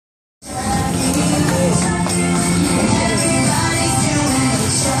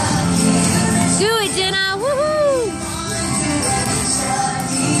Do it, Jenna. Woohoo!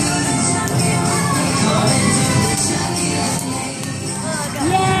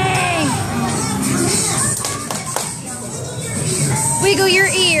 Yay! Wiggle your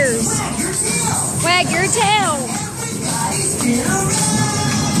ears. Wag your tail.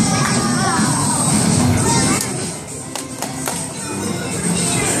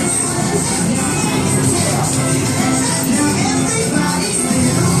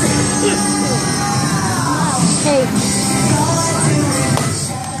 Hey.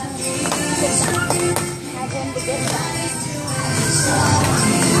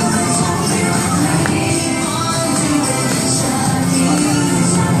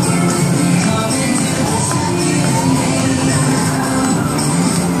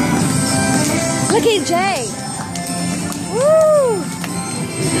 Look at Jay. Woo!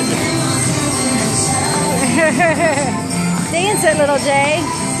 Dance it, little Jay.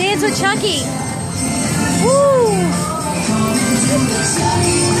 Dance with Chucky. Woo!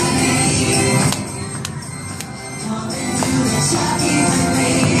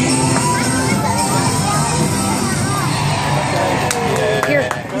 Here,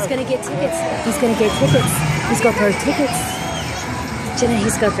 he's gonna get tickets. He's gonna get tickets. He's gonna throw tickets. Jenna,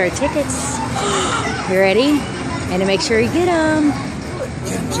 he's gonna throw tickets. You ready? And to make sure you get them.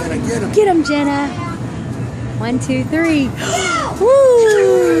 Jenna, get him. Get him, Jenna. 1, 2, 3.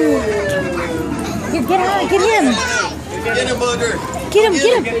 Woo! Here, get out, get him. Get him, Booger. Get him,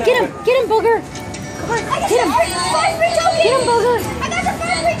 get him, get him, get him, Booger. Get him. Get him, Booger. I got the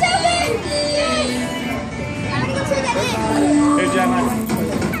first free token! I'm gonna go take that in. Good job, man.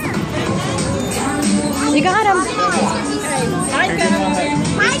 You got him.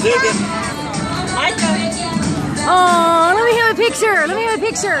 Oh, let me have a picture. Let me have a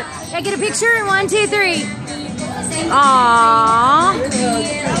picture. Yeah, get a picture. 1, 2, 3. Aww.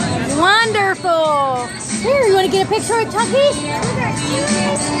 Wonderful. Here, you want to get a picture of Chucky?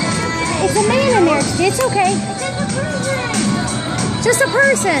 It's a man in there. It's okay. Just a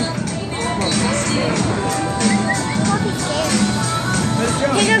person.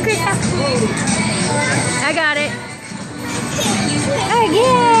 Here you go, Krista.